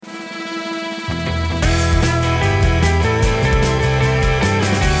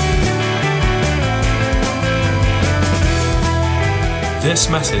This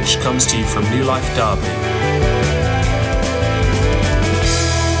message comes to you from New Life Derby.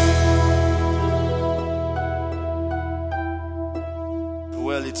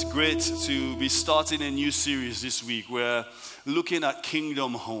 Well, it's great to be starting a new series this week. We're looking at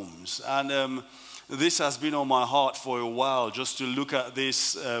Kingdom Homes. And this has been on my heart for a while, just to look at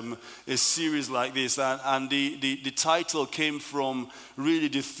this, a series like this. And the title came from really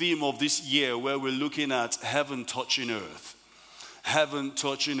the theme of this year, where we're looking at heaven touching earth. Heaven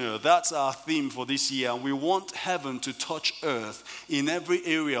touching earth. That's our theme for this year. And we want heaven to touch earth in every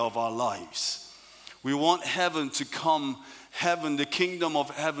area of our lives. We want heaven to come, the kingdom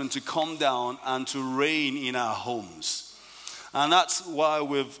of heaven to come down and to reign in our homes. And that's why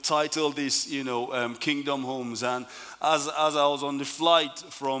we've titled this, Kingdom Homes. And as I was on the flight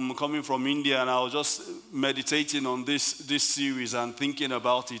coming from India, and I was just meditating on this series and thinking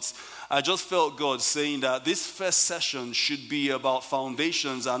about it, I just felt God saying that this first session should be about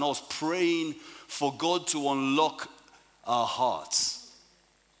foundations and us praying for God to unlock our hearts.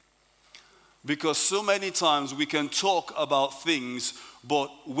 Because so many times we can talk about things, but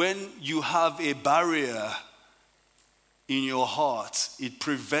when you have a barrier in your heart, it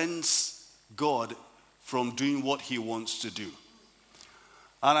prevents God from doing what he wants to do.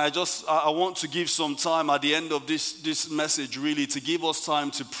 And I want to give some time at the end of this message, really, to give us time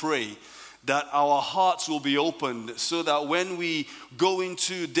to pray that our hearts will be opened, so that when we go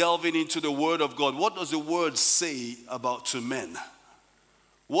into delving into the Word of God, what does the Word say to men?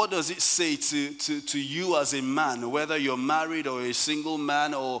 What does it say to you as a man, whether you're married or a single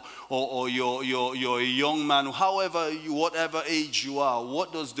man or you're a young man, whatever age you are?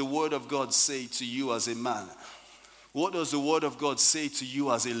 What does the Word of God say to you as a man? What does the Word of God say to you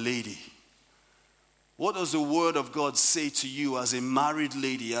as a lady? What does the Word of God say to you as a married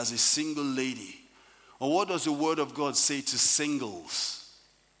lady, as a single lady? Or what does the Word of God say to singles?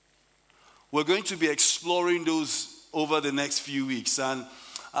 We're going to be exploring those over the next few weeks, and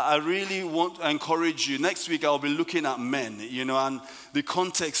I really want to encourage you. Next week I'll be looking at men, and the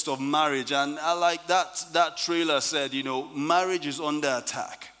context of marriage. And I like that trailer said, marriage is under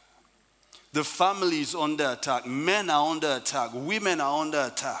attack. The family is under attack. Men are under attack. Women are under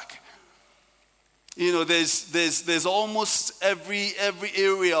attack. There's almost every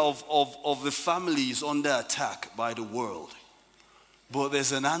area of the family is under attack by the world. But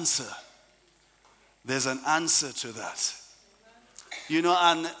there's an answer. There's an answer to that.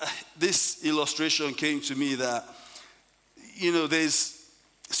 And this illustration came to me that, there's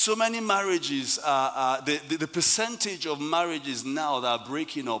so many marriages, the percentage of marriages now that are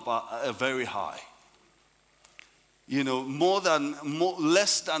breaking up are very high. Less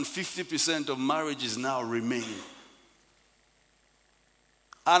than 50% of marriages now remain.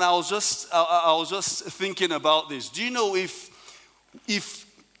 And I was just thinking about this. Do you know if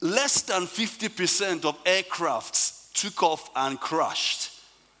less than 50% of aircrafts took off and crashed,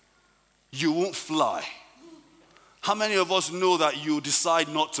 you won't fly? How many of us know that you decide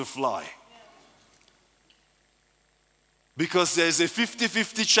not to fly? Because there's a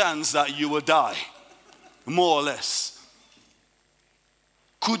 50-50 chance that you will die, more or less.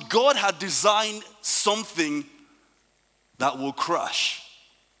 Could God have designed something that will crash?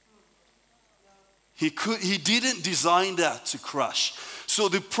 He didn't design that to crash. So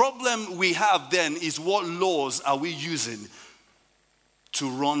the problem we have then is, what laws are we using to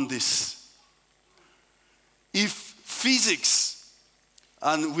run this? If physics,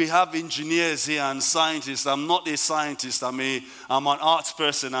 and we have engineers here and scientists. I'm not a scientist. I'm an arts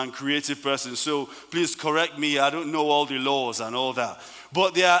person and creative person. So please correct me. I don't know all the laws and all that.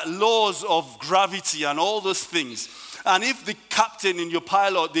 But there are laws of gravity and all those things. And if the captain in your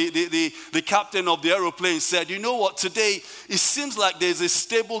pilot, the captain of the aeroplane said, you know what, today it seems like there's a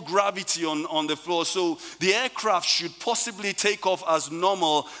stable gravity on the floor, so the aircraft should possibly take off as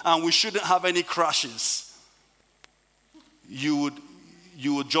normal and we shouldn't have any crashes, you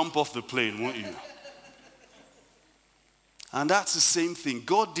would jump off the plane, won't you? And that's the same thing.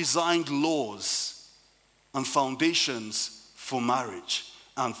 God designed laws and foundations for marriage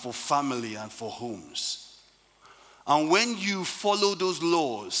and for family and for homes. And when you follow those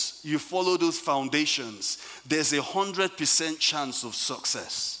laws, you follow those foundations, there's 100% chance of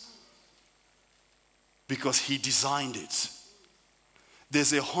success. Because he designed it.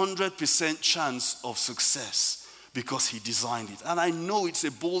 There's 100% chance of success because he designed it. And I know it's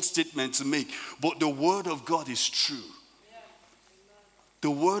a bold statement to make, but the Word of God is true. The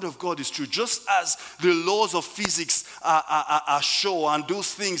Word of God is true. Just as the laws of physics are sure, and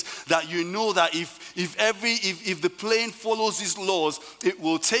those things that you know that if the plane follows these laws, it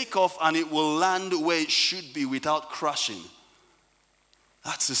will take off and it will land where it should be without crashing.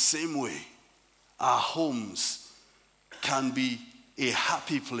 That's the same way our homes can be a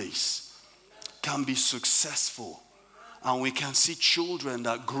happy place, can be successful, and we can see children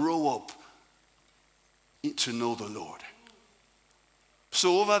that grow up to know the Lord.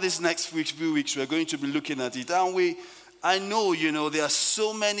 So over this next few weeks, we're going to be looking at it. And I know, there are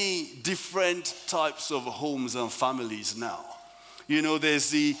so many different types of homes and families now. There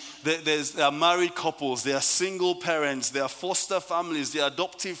are married couples, there are single parents, there are foster families, there are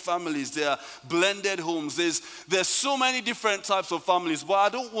adoptive families, there are blended homes. There's so many different types of families. But I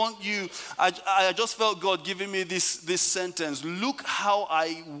don't want you, I just felt God giving me this sentence. Look how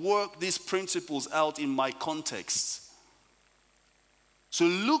I work these principles out in my context. So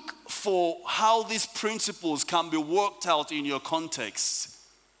look for how these principles can be worked out in your context.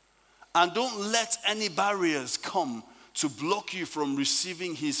 And don't let any barriers come to block you from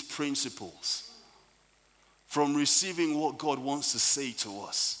receiving his principles, from receiving what God wants to say to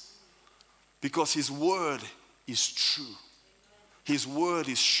us. Because his word is true. His word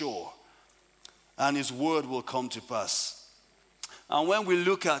is sure. And his word will come to pass. And when we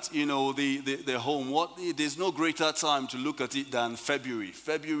look at, the home, there's no greater time to look at it than February.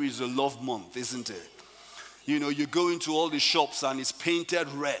 February is a love month, isn't it? You go into all the shops and it's painted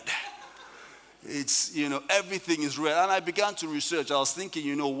red. It's, everything is red. And I began to research. I was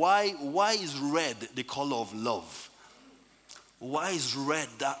thinking, why is red the color of love? Why is red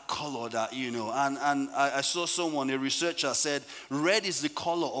that color that, And I saw a researcher said, red is the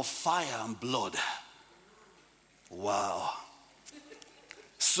color of fire and blood. Wow.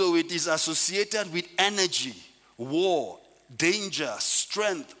 So it is associated with energy, war, danger,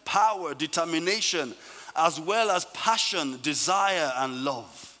 strength, power, determination, as well as passion, desire, and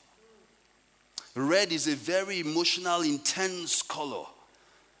love. Red is a very emotional, intense color.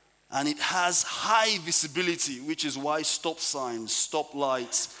 And it has high visibility, which is why stop signs, stop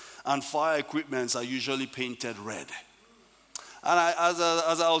lights, and fire equipment are usually painted red. And as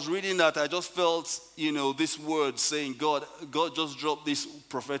I was reading that, I just felt, this word saying, God just dropped this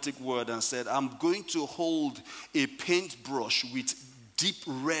prophetic word and said, I'm going to hold a paintbrush with deep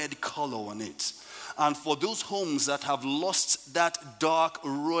red color on it. And for those homes that have lost that dark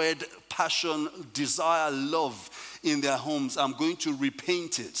red passion, desire, love in their homes, I'm going to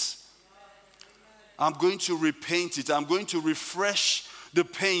repaint it. I'm going to repaint it. I'm going to refresh the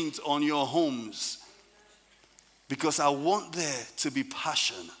paint on your homes. Because I want there to be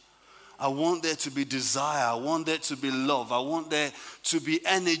passion. I want there to be desire. I want there to be love. I want there to be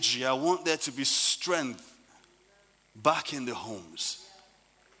energy. I want there to be strength back in the homes.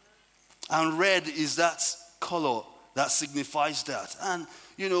 And red is that color that signifies that. And,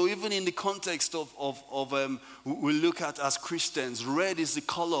 even in the context of we look at as Christians, red is the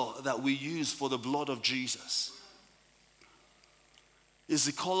color that we use for the blood of Jesus. Is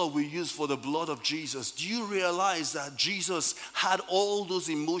the color we use for the blood of Jesus. Do you realize that Jesus had all those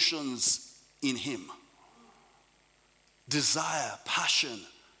emotions in him? Desire, passion,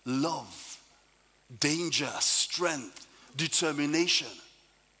 love, danger, strength, determination.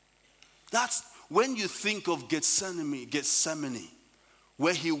 That's when you think of Gethsemane,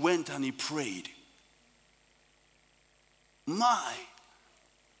 where he went and he prayed.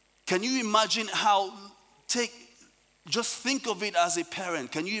 Can you imagine just think of it as a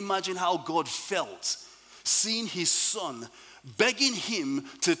parent. Can you imagine how God felt seeing his son, begging him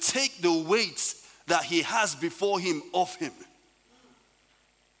to take the weight that he has before him off him?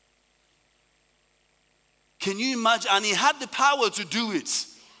 Can you imagine? And he had the power to do it.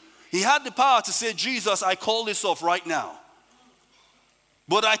 He had the power to say, Jesus, I call this off right now.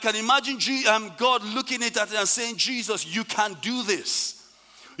 But I can imagine God looking at it and saying, Jesus, you can do this.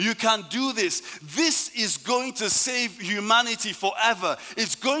 You can do this. This is going to save humanity forever.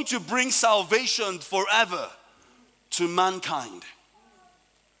 It's going to bring salvation forever to mankind.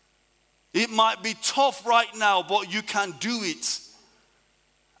 It might be tough right now, but you can do it.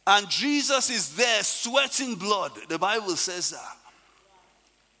 And Jesus is there sweating blood. The Bible says that.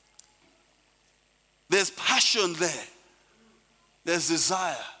 There's passion there. There's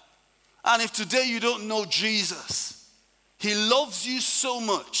desire. And if today you don't know Jesus, he loves you so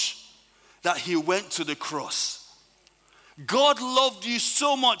much that he went to the cross. God loved you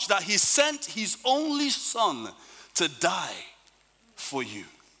so much that he sent his only son to die for you.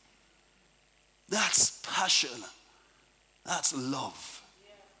 That's passion. That's love.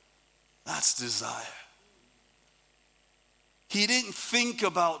 That's desire. He didn't think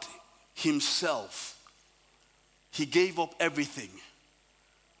about himself. He gave up everything.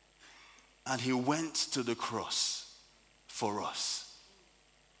 And he went to the cross for us.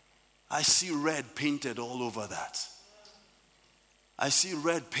 I see red painted all over that. I see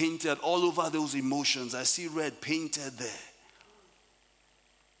red painted all over those emotions. I see red painted there.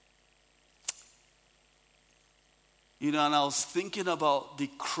 You know, and I was thinking about the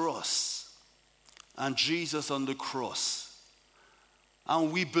cross and Jesus on the cross.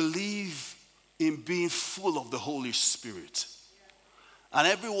 And we believe in being full of the Holy Spirit. And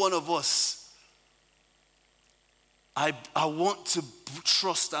every one of us, I want to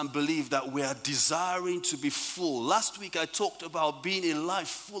trust and believe that we are desiring to be full. Last week I talked about being a life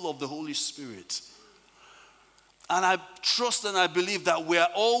full of the Holy Spirit. And I trust and I believe that we are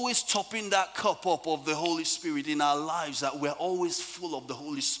always topping that cup up of the Holy Spirit in our lives, that we're always full of the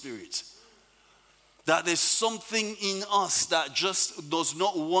Holy Spirit. That there's something in us that just does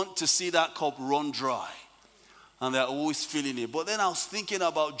not want to see that cup run dry. And they're always feeling it. But then I was thinking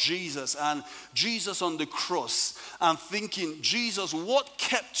about Jesus and Jesus on the cross. And thinking, Jesus, what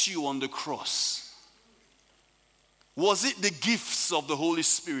kept you on the cross? Was it the gifts of the Holy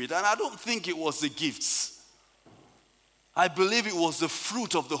Spirit? And I don't think it was the gifts. I believe it was the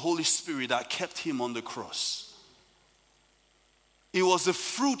fruit of the Holy Spirit that kept him on the cross. It was the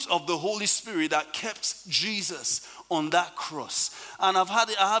fruit of the Holy Spirit that kept Jesus on that cross. And I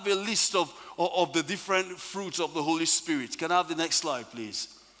have a list of the different fruits of the Holy Spirit. Can I have the next slide,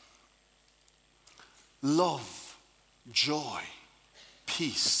 please? Love, joy,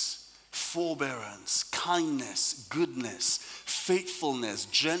 peace, forbearance, kindness, goodness, faithfulness,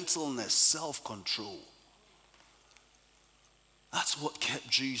 gentleness, self-control. That's what kept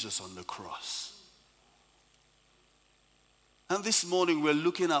Jesus on the cross. And this morning we're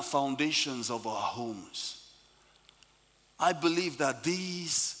looking at foundations of our homes. I believe that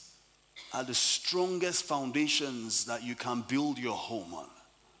these are the strongest foundations that you can build your home on.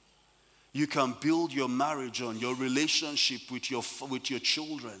 You can build your marriage on, your relationship with your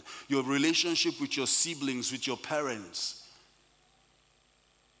children, your relationship with your siblings, with your parents.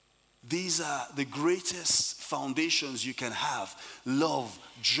 These are the greatest foundations you can have. Love,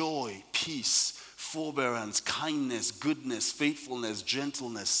 joy, peace, forbearance, kindness, goodness, faithfulness,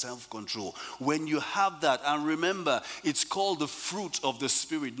 gentleness, self-control. When you have that, and remember, it's called the fruit of the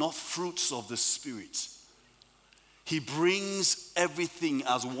Spirit, not fruits of the Spirit. He brings everything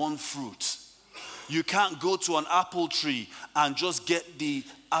as one fruit. You can't go to an apple tree and just get the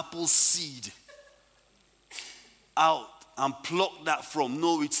apple seed out and pluck that from.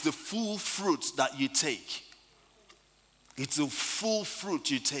 No, it's the full fruit that you take. It's the full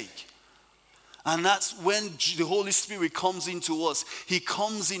fruit you take. And that's when the Holy Spirit comes into us. He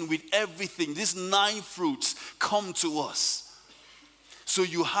comes in with everything. These 9 fruits come to us. So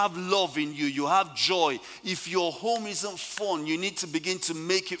you have love in you. You have joy. If your home isn't fun, you need to begin to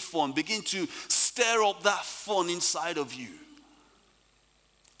make it fun. Begin to stir up that fun inside of you.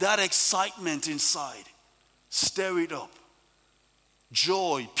 That excitement inside. Stir it up.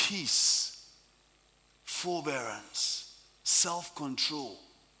 Joy, peace, forbearance, self-control.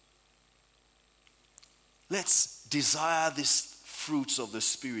 Let's desire these fruits of the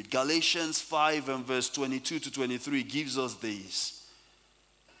Spirit. Galatians 5 and verse 22 to 23 gives us these.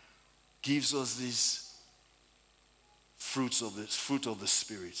 Gives us these fruit of the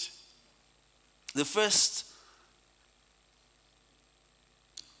Spirit. The first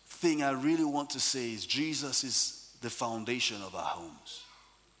thing I really want to say is Jesus is the foundation of our homes.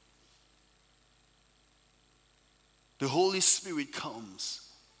 The Holy Spirit comes.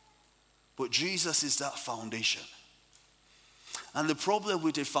 But Jesus is that foundation. And the problem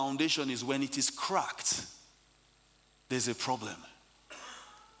with a foundation is when it is cracked, there's a problem.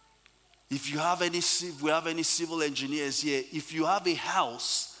 If we have any civil engineers here, if you have a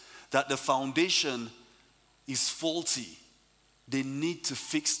house that the foundation is faulty, they need to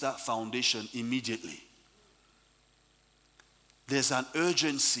fix that foundation immediately. There's an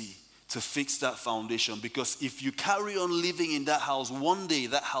urgency to fix that foundation, because if you carry on living in that house, one day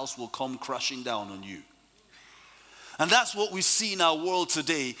that house will come crashing down on you. And that's what we see in our world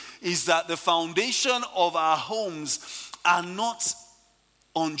today, is that the foundation of our homes are not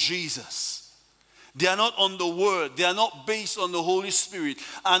on Jesus. They are not on the Word. They are not based on the Holy Spirit.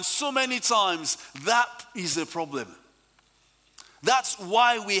 And so many times that is a problem. That's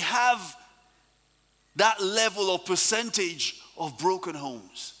why we have that level of percentage of broken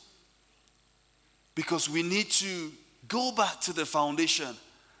homes. Because we need to go back to the foundation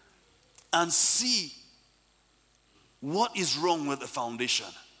and see what is wrong with the foundation.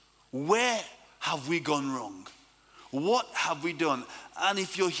 Where have we gone wrong? What have we done? And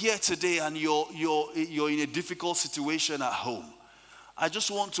if you're here today and you're in a difficult situation at home, I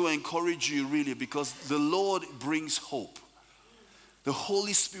just want to encourage you really, because the Lord brings hope. The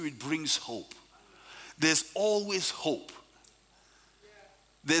Holy Spirit brings hope. There's always hope.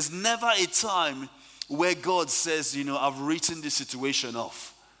 There's never a time where God says, I've written this situation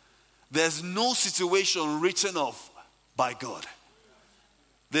off. There's no situation written off by God.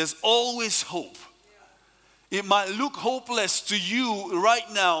 There's always hope. It might look hopeless to you right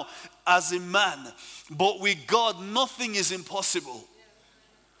now as a man, but with God, nothing is impossible.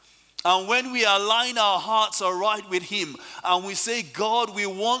 And when we align our hearts aright with Him and we say, God, we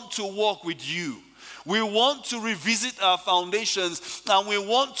want to walk with you. We want to revisit our foundations and we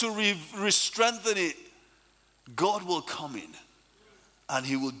want to re-strengthen it. God will come in and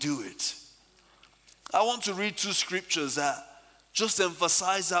He will do it. I want to read 2 scriptures that just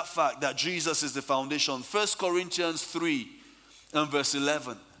emphasize that fact that Jesus is the foundation. 1 Corinthians 3 and verse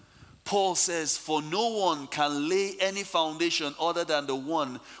 11. Paul says, for no one can lay any foundation other than the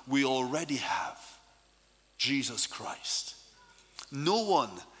one we already have, Jesus Christ. No one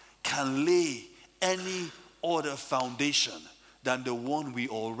can lay any other foundation than the one we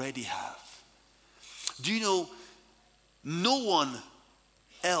already have. Do you know, no one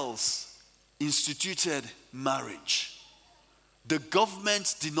else instituted marriage. The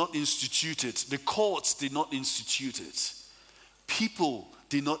government did not institute it. The courts did not institute it. People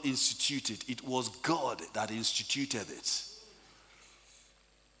did not institute it. It was God that instituted it.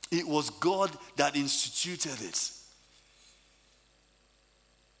 It was God that instituted it.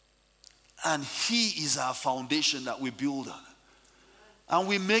 And He is our foundation that we build on. And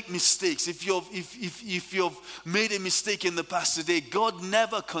we make mistakes. If you've made a mistake in the past today, God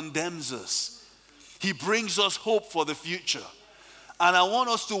never condemns us. He brings us hope for the future. And I want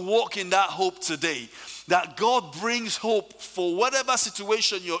us to walk in that hope today. That God brings hope for whatever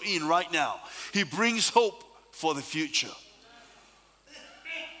situation you're in right now. He brings hope for the future.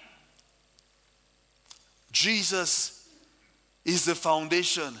 Jesus is the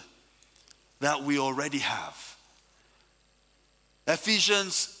foundation that we already have.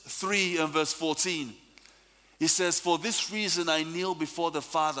 Ephesians 3 and verse 14. It says, for this reason I kneel before the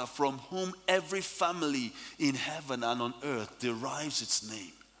Father, from whom every family in heaven and on earth derives its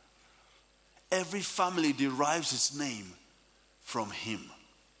name. Every family derives its name from Him,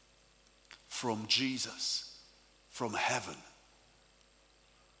 from Jesus, from heaven.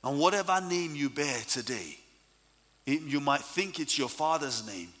 And whatever name you bear today, you might think it's your father's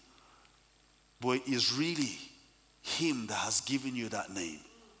name, but it is really Him that has given you that name.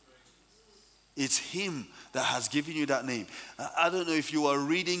 It's Him that has given you that name. I don't know if you are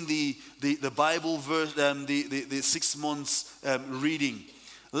reading the Bible verse, the 6 months reading.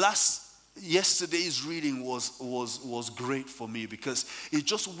 Yesterday's reading was great for me because it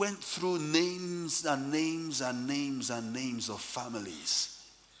just went through names and names and names and names of families.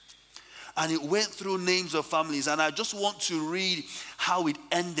 And it went through names of families, and I just want to read how it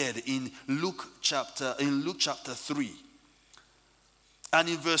ended in Luke chapter 3. And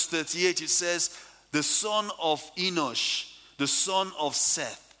in verse 38 it says, the son of Enosh, the son of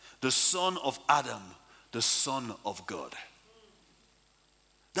Seth, the son of Adam, the son of God.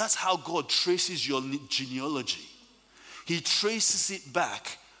 That's how God traces your genealogy. He traces it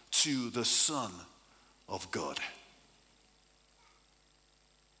back to the Son of God.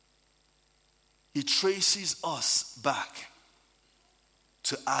 He traces us back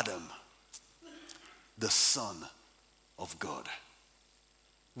to Adam, the Son of God.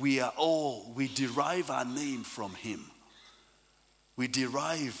 We derive our name from Him. We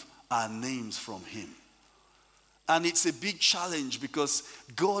derive our names from Him. And it's a big challenge because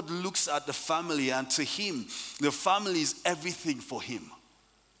God looks at the family, and to Him, the family is everything for Him.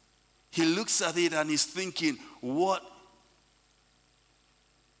 He looks at it and He's thinking, what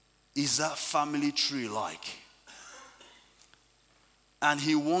is that family tree like? And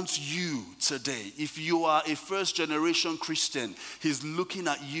He wants you today. If you are a first generation Christian, He's looking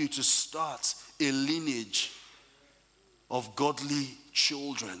at you to start a lineage of godly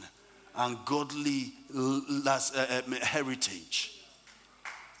children and godly heritage.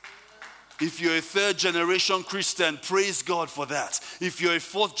 If you're a third generation Christian, praise God for that. If you're a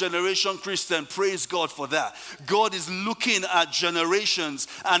fourth generation Christian, praise God for that. God is looking at generations,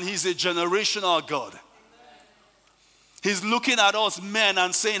 and He's a generational God. He's looking at us men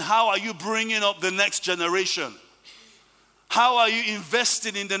and saying, how are you bringing up the next generation? How are you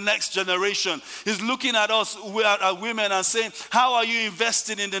investing in the next generation? He's looking at us, women, and saying, how are you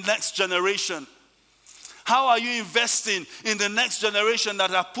investing in the next generation? How are you investing in the next generation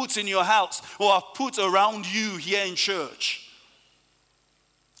that are put in your house or are put around you here in church?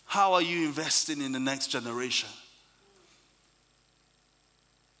 How are you investing in the next generation?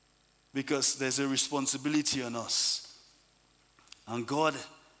 Because there's a responsibility on us. And God,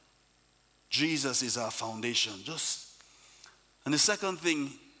 Jesus is our foundation. Just And the second thing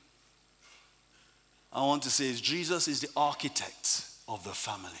I want to say is Jesus is the architect of the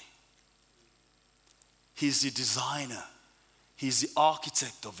family. He's the designer. He's the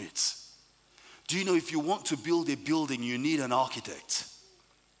architect of it. Do you know if you want to build a building, you need an architect?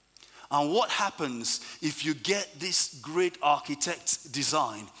 And what happens if you get this great architect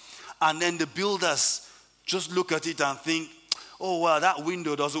design and then the builders just look at it and think, oh, well, that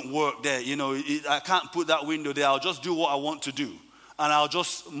window doesn't work there. I can't put that window there. I'll just do what I want to do. And I'll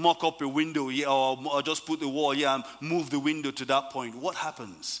just mock up a window here, or I'll just put the wall here and move the window to that point. What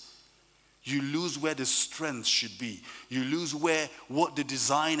happens? You lose where the strength should be. You lose what the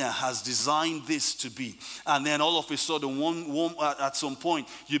designer has designed this to be. And then all of a sudden, at some point,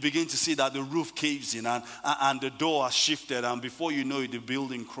 you begin to see that the roof caves in and the door has shifted. And before you know it, the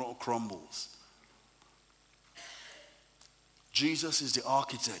building crumbles. Jesus is the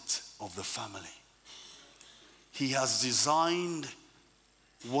architect of the family. He has designed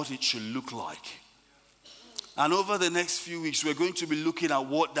what it should look like. And over the next few weeks, we're going to be looking at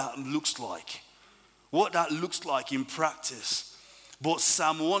what that looks like. What that looks like in practice. But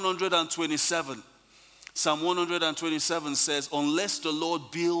Psalm 127 says, unless the Lord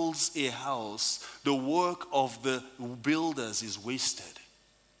builds a house, the work of the builders is wasted.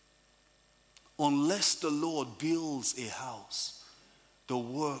 Unless the Lord builds a house, the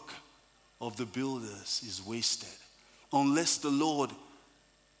work of the builders is wasted. Unless the Lord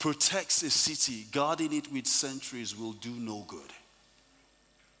protects a city, guarding it with sentries will do no good.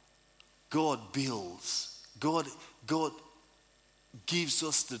 God builds. God gives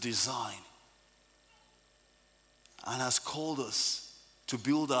us the design and has called us to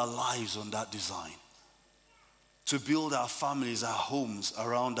build our lives on that design, to build our families, our homes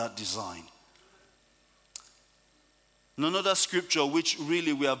around that design. Another scripture which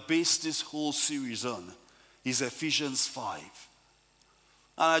really we have based this whole series on is Ephesians 5.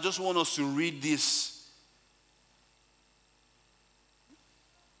 And I just want us to read this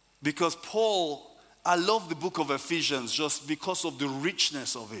because I love the book of Ephesians just because of the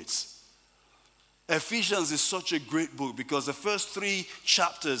richness of it. Ephesians is such a great book because the first 3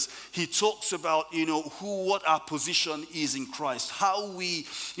 chapters, he talks about, what our position is in Christ, how we,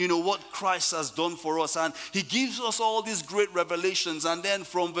 what Christ has done for us. And he gives us all these great revelations. And then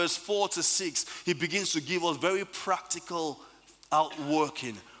from verse 4 to 6, he begins to give us very practical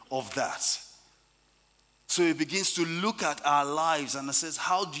outworking of that. So he begins to look at our lives and says,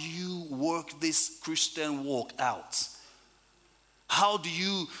 how do you work this Christian walk out? How do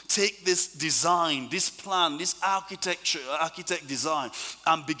you take this design, this plan, this architect design,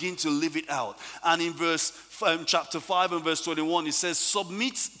 and begin to live it out? And in chapter 5 and verse 21, it says,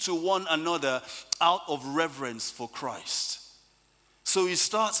 submit to one another out of reverence for Christ. So he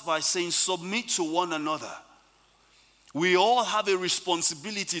starts by saying, submit to one another. We all have a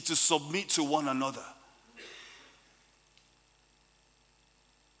responsibility to submit to one another.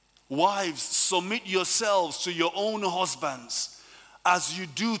 Wives, submit yourselves to your own husbands as you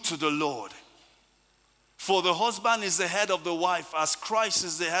do to the Lord. For the husband is the head of the wife, as Christ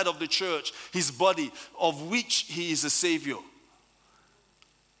is the head of the church, his body, of which he is a savior.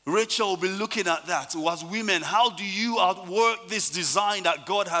 Rachel will be looking at that. As women, how do you outwork this design that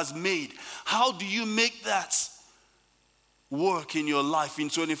God has made? How do you make that work in your life in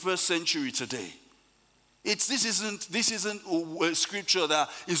 21st century today? This isn't a scripture that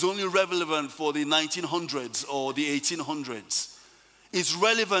is only relevant for the 1900s or the 1800s. It's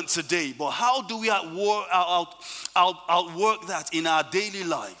relevant today, but how do we outwork that in our daily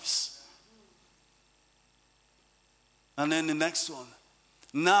lives? And then the next one.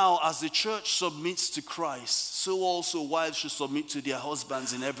 Now, as the church submits to Christ, so also wives should submit to their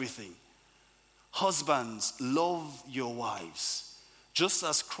husbands in everything. Husbands, love your wives, just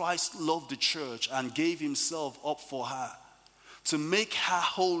as Christ loved the church and gave himself up for her, to make her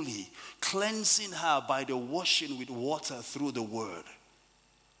holy, cleansing her by the washing with water through the word.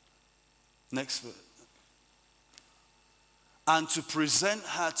 Next verse. And to present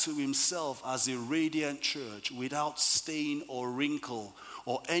her to himself as a radiant church, without stain or wrinkle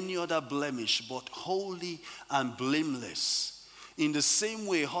or any other blemish, but holy and blameless. In the same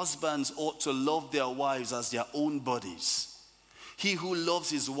way, husbands ought to love their wives as their own bodies. He who loves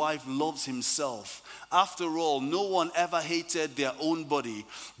his wife loves himself. After all, no one ever hated their own body,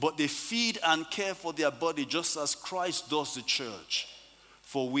 but they feed and care for their body just as Christ does the church.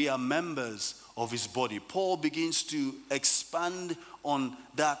 For we are members of his body. Paul begins to expand on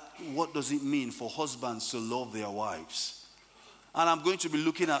that. What does it mean for husbands to love their wives? And I'm going to be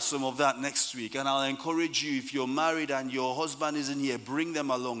looking at some of that next week. And I'll encourage you, if you're married and your husband isn't here, bring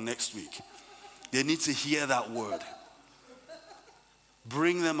them along next week. They need to hear that word.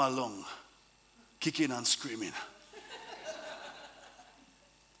 Bring them along, kicking and screaming.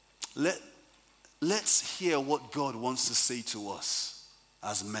 Let's hear what God wants to say to us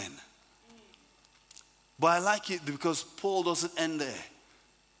as men. But I like it because Paul doesn't end there.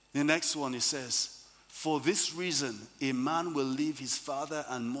 The next one, he says, for this reason, a man will leave his father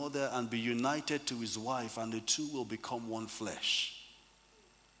and mother and be united to his wife, and the two will become one flesh.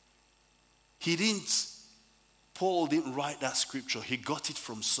 Paul didn't write that scripture. He got it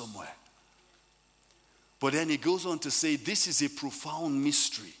from somewhere. But then he goes on to say, this is a profound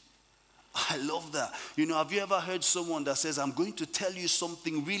mystery. I love that. Have you ever heard someone that says, I'm going to tell you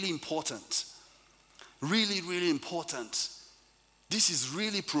something really important? Really, really important. This is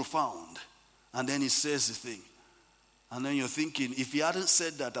really profound. And then he says the thing. And then you're thinking, if he hadn't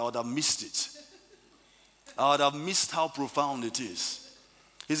said that, I would have missed it. I would have missed how profound it is.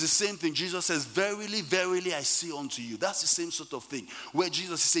 It's the same thing. Jesus says, verily, verily, I say unto you. That's the same sort of thing. Where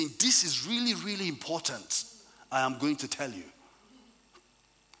Jesus is saying, this is really, really important. I am going to tell you.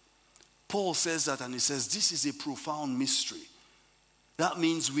 Paul says that, and he says, this is a profound mystery. That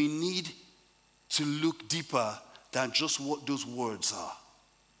means we need to look deeper than just what those words are.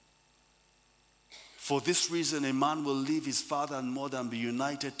 For this reason, a man will leave his father and mother and be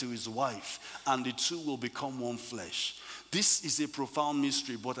united to his wife, and the two will become one flesh. This is a profound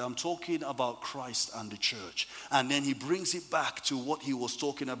mystery, but I'm talking about Christ and the church. And then he brings it back to what he was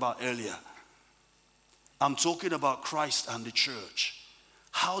talking about earlier. I'm talking about Christ and the church.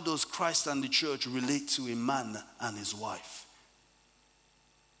 How does Christ and the church relate to a man and his wife?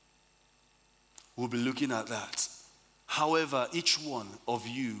 We'll be looking at that. However, each one of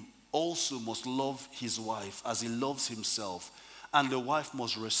you also must love his wife as he loves himself, and the wife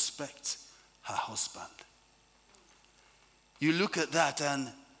must respect her husband. You look at that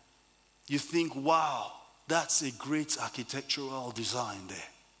and you think, wow, that's a great architectural design there.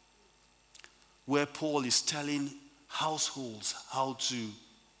 Where Paul is telling households how to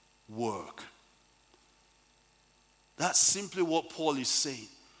work. That's simply what Paul is saying.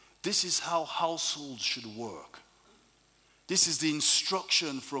 This is how households should work. This is the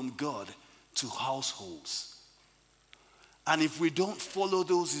instruction from God to households. And if we don't follow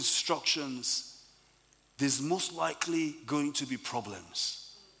those instructions, there's most likely going to be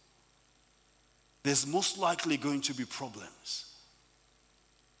problems. There's most likely going to be problems.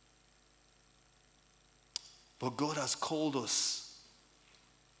 But God has called us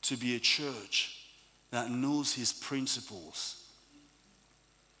to be a church that knows his principles.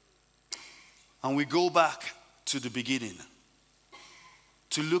 And we go back to the beginning.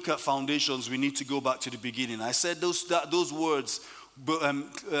 To look at foundations, we need to go back to the beginning. I said those words,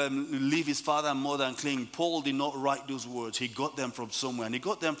 leave his father and mother and cling. Paul did not write those words. He got them from somewhere. And he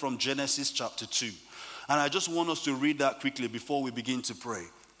got them from Genesis chapter 2. And I just want us to read that quickly before we begin to pray.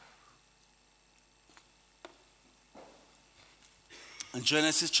 In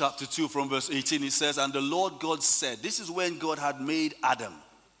Genesis chapter 2 from verse 18, it says, and the Lord God said, this is when God had made Adam.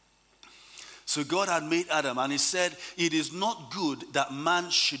 So God had made Adam, and he said, it is not good that man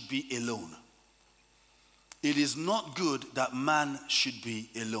should be alone. It is not good that man should be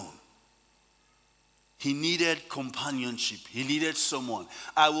alone. He needed companionship. He needed someone.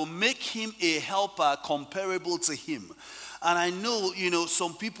 I will make him a helper comparable to him. And I know,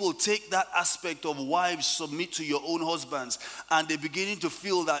 some people take that aspect of wives, submit to your own husbands, and they're beginning to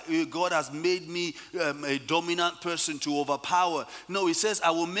feel that God has made me a dominant person to overpower. No, he says, I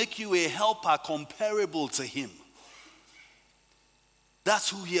will make you a helper comparable to him.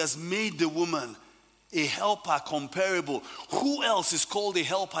 That's who he has made the woman, a helper comparable. Who else is called a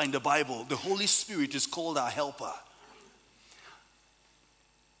helper in the Bible? The Holy Spirit is called our helper.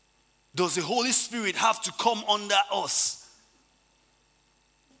 Does the Holy Spirit have to come under us?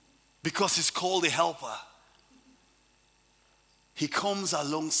 Because he's called a helper. He comes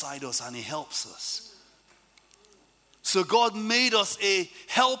alongside us and he helps us. So God made us a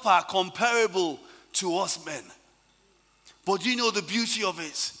helper comparable to us men. But you know the beauty of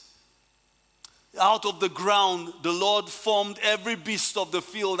it? Out of the ground, the Lord formed every beast of the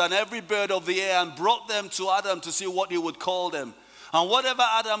field and every bird of the air and brought them to Adam to see what he would call them. And whatever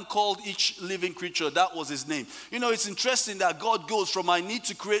Adam called each living creature, that was his name. It's interesting that God goes from I need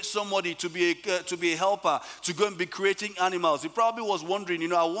to create somebody to be a helper to go and be creating animals. He probably was wondering,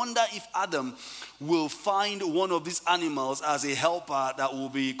 I wonder if Adam will find one of these animals as a helper that will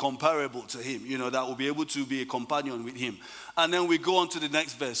be comparable to him, that will be able to be a companion with him. And then we go on to the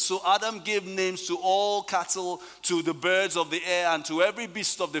next verse. So Adam gave names to all cattle, to the birds of the air, and to every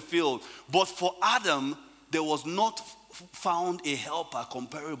beast of the field. But for Adam, there was not found a helper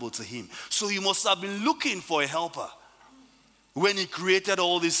comparable to him. So he must have been looking for a helper. when he created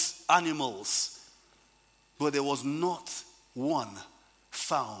all these animals. But there was not one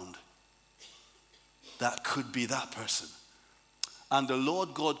found that could be that person. And the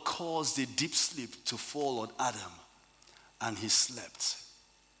Lord God caused a deep sleep to fall on Adam, and he slept.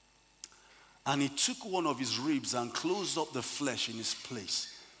 And he took one of his ribs and closed up the flesh in his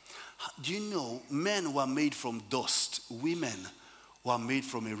place. Do you know, men were made from dust. Women were made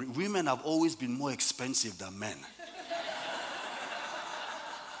from a rib. Women have always been more expensive than men.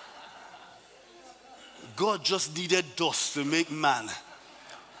 God just needed dust to make man.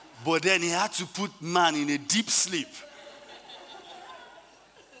 But then he had to put man in a deep sleep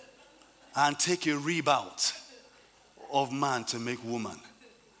and take a rib out of man to make woman.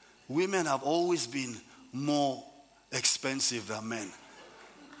 Women have always been more expensive than men.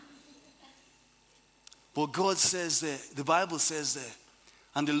 But God says there, the Bible says there,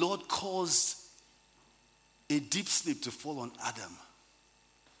 and the Lord caused a deep sleep to fall on Adam.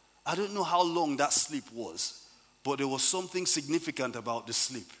 I don't know how long that sleep was, but there was something significant about the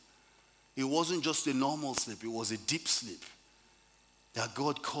sleep. It wasn't just a normal sleep, it was a deep sleep that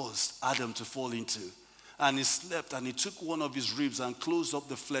God caused Adam to fall into. And he slept, and he took one of his ribs and closed up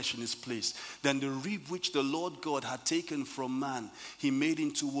the flesh in his place. Then the rib which the Lord God had taken from man, he made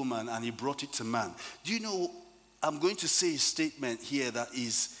into woman, and he brought it to man. Do you know, I'm going to say a statement here that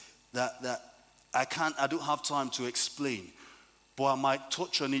is, that I don't have time to explain, but I might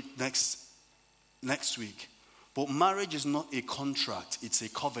touch on it next week. But marriage is not a contract, it's a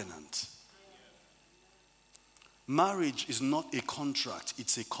covenant. Marriage is not a contract,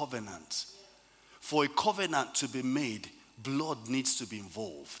 it's a covenant. For a covenant to be made, blood needs to be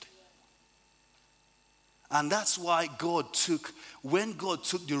involved. And that's why when God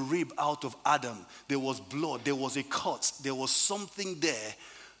took the rib out of Adam, there was blood, there was a cut, there was something there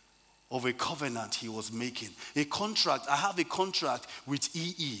of a covenant he was making. A contract, I have a contract with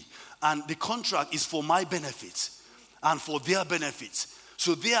EE, and the contract is for my benefit and for their benefit.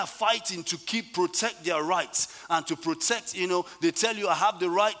 So they are fighting to protect their rights and to protect, they tell you I have the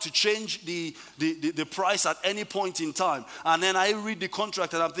right to change the price at any point in time. And then I read the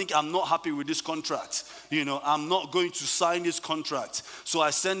contract and I'm thinking, I'm not happy with this contract. I'm not going to sign this contract. So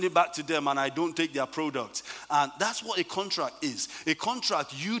I send it back to them and I don't take their product. And that's what a contract is. A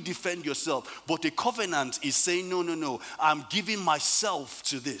contract, you defend yourself. But a covenant is saying, no, I'm giving myself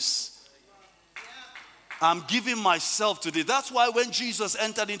to this. I'm giving myself to this. That's why when Jesus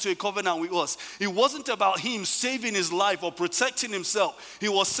entered into a covenant with us, it wasn't about him saving his life or protecting himself. He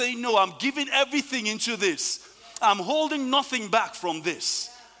was saying, no, I'm giving everything into this. I'm holding nothing back from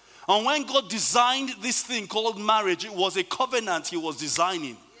this. And when God designed this thing called marriage, it was a covenant he was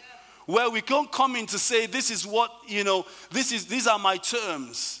designing. Where we can't come in to say, this is what, these are my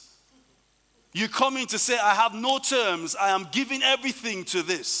terms. You come in to say, I have no terms. I am giving everything to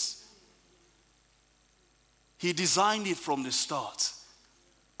this. He designed it from the start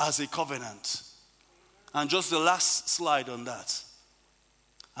as a covenant. And just the last slide on that.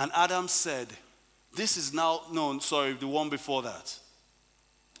 And Adam said, the one before that.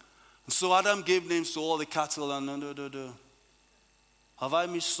 And so Adam gave names to all the cattle and Have I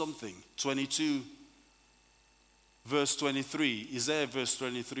missed something? 22, verse 23. Is there a verse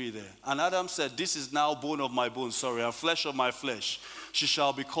 23 there? And Adam said, this is now bone of my bone, and flesh of my flesh. She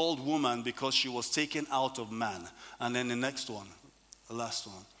shall be called woman because she was taken out of man. And then the next one, the last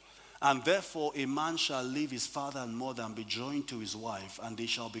one. And therefore a man shall leave his father and mother and be joined to his wife, and they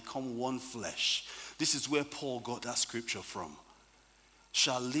shall become one flesh. This is where Paul got that scripture from.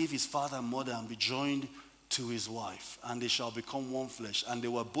 Shall leave his father and mother and be joined to his wife, and they shall become one flesh. And they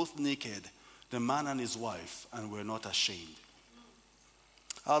were both naked, the man and his wife, and were not ashamed.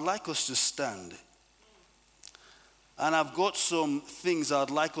 I'd like us to stand. And I've got some things I'd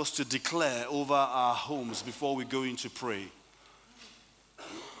like us to declare over our homes before we go into pray.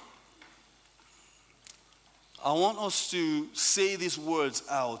 I want us to say these words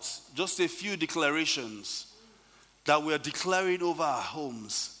out, just a few declarations that we're declaring over our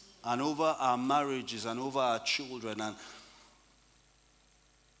homes and over our marriages and over our children.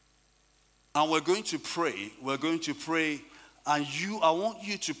 And we're going to pray. We're going to pray. And I want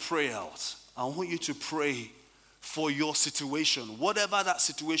you to pray out. I want you to pray for your situation, whatever that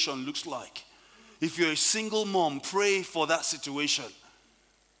situation looks like. If you're a single mom, pray for that situation.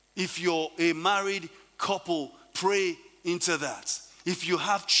 If you're a married couple, pray into that. If you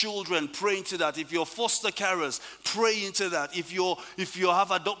have children, pray into that. If you're foster carers, pray into that. If you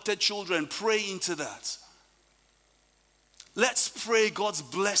have adopted children, pray into that. Let's pray God's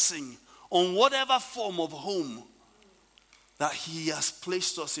blessing on whatever form of home that he has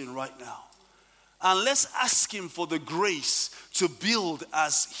placed us in right now. And let's ask him for the grace to build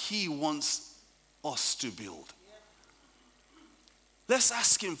as he wants us to build. Let's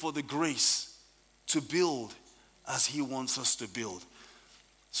ask him for the grace to build as he wants us to build.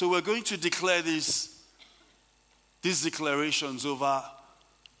 So we're going to declare these declarations over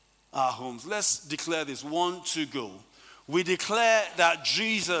our homes. Let's declare this. 1, 2, go. We declare that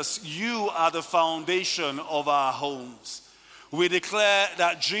Jesus, you are the foundation of our homes. We declare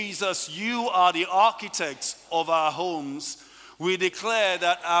that Jesus, you are the architect of our homes. We declare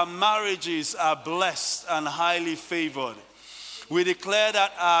that our marriages are blessed and highly favored. We declare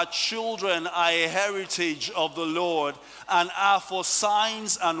that our children are a heritage of the Lord and are for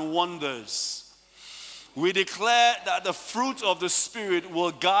signs and wonders. We declare that the fruit of the Spirit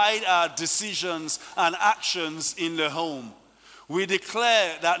will guide our decisions and actions in the home. We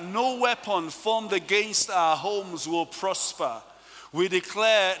declare that no weapon formed against our homes will prosper. We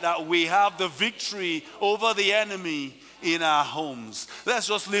declare that we have the victory over the enemy in our homes. Let's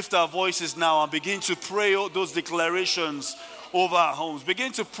just lift our voices now and begin to pray those declarations over our homes.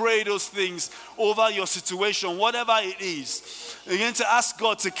 Begin to pray those things over your situation, whatever it is. Begin to ask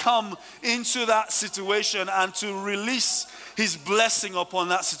God to come into that situation and to release his blessing upon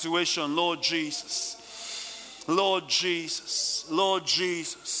that situation. Lord Jesus. Lord Jesus, Lord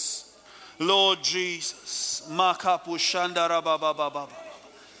Jesus, Lord Jesus. Makapu shandara baba baba.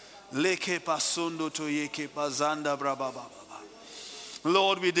 Leke pasundo to yeke pazanda braba baba.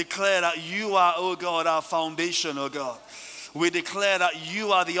 Lord, we declare that you are, oh God, our foundation, oh God. We declare that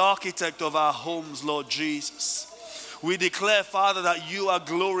you are the architect of our homes, Lord Jesus. We declare, Father, that you are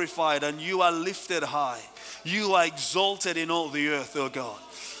glorified and you are lifted high. You are exalted in all the earth, oh God.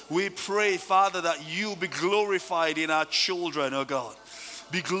 We pray, Father, that you be glorified in our children, oh God.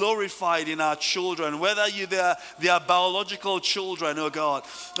 Be glorified in our children, whether they are biological children, oh God,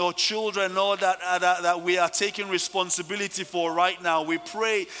 or children, Lord, that we are taking responsibility for right now. We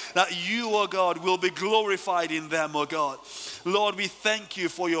pray that you, oh God, will be glorified in them, oh God. Lord, we thank you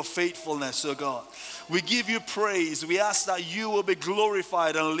for your faithfulness, oh God. We give you praise. We ask that you will be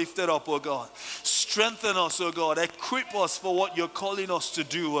glorified and lifted up, oh God. Strengthen us, oh God. Equip us for what you're calling us to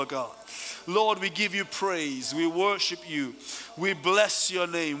do, oh God. Lord, we give you praise. We worship you. We bless your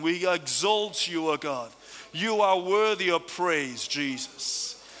name. We exalt you, O God. You are worthy of praise,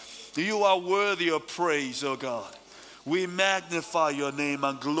 Jesus. You are worthy of praise, O God. We magnify your name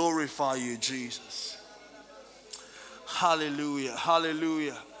and glorify you, Jesus. Hallelujah,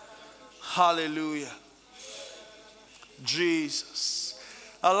 hallelujah, hallelujah. Jesus.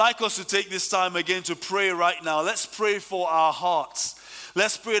 I'd like us to take this time again to pray right now. Let's pray for our hearts.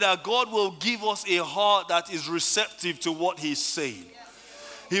 Let's pray that God will give us a heart that is receptive to what he's saying.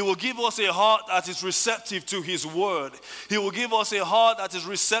 He will give us a heart that is receptive to his word. He will give us a heart that is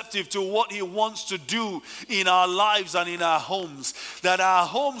receptive to what he wants to do in our lives and in our homes. That our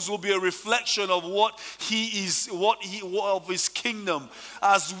homes will be a reflection of what he is, of his kingdom.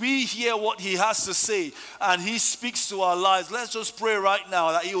 As we hear what he has to say and he speaks to our lives, let's just pray right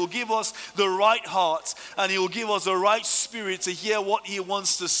now that he will give us the right heart and he will give us the right spirit to hear what he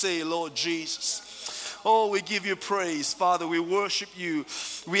wants to say, Lord Jesus. Oh, we give you praise, Father. We worship you.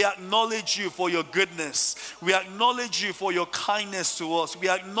 We acknowledge you for your goodness. We acknowledge you for your kindness to us. We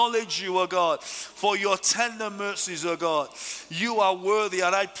acknowledge you, oh God, for your tender mercies, oh God. You are worthy.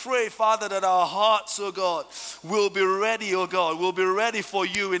 And I pray, Father, that our hearts, oh God, will be ready, oh God, will be ready for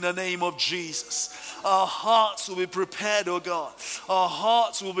you in the name of Jesus. Our hearts will be prepared, oh God. Our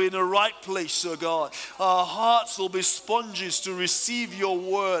hearts will be in the right place, oh God. Our hearts will be sponges to receive your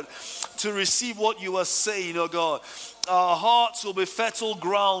word, to receive what you are saying, oh God. Our hearts will be fertile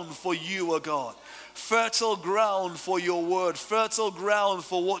ground for you, oh God. Fertile ground for your word. Fertile ground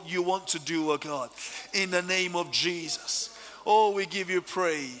for what you want to do, oh God. In the name of Jesus. Oh, we give you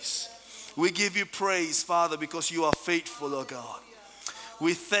praise. We give you praise, Father, because you are faithful, oh God.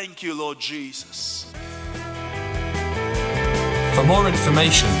 We thank you, Lord Jesus. For more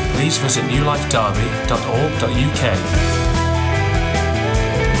information, please visit newlifederby.org.uk.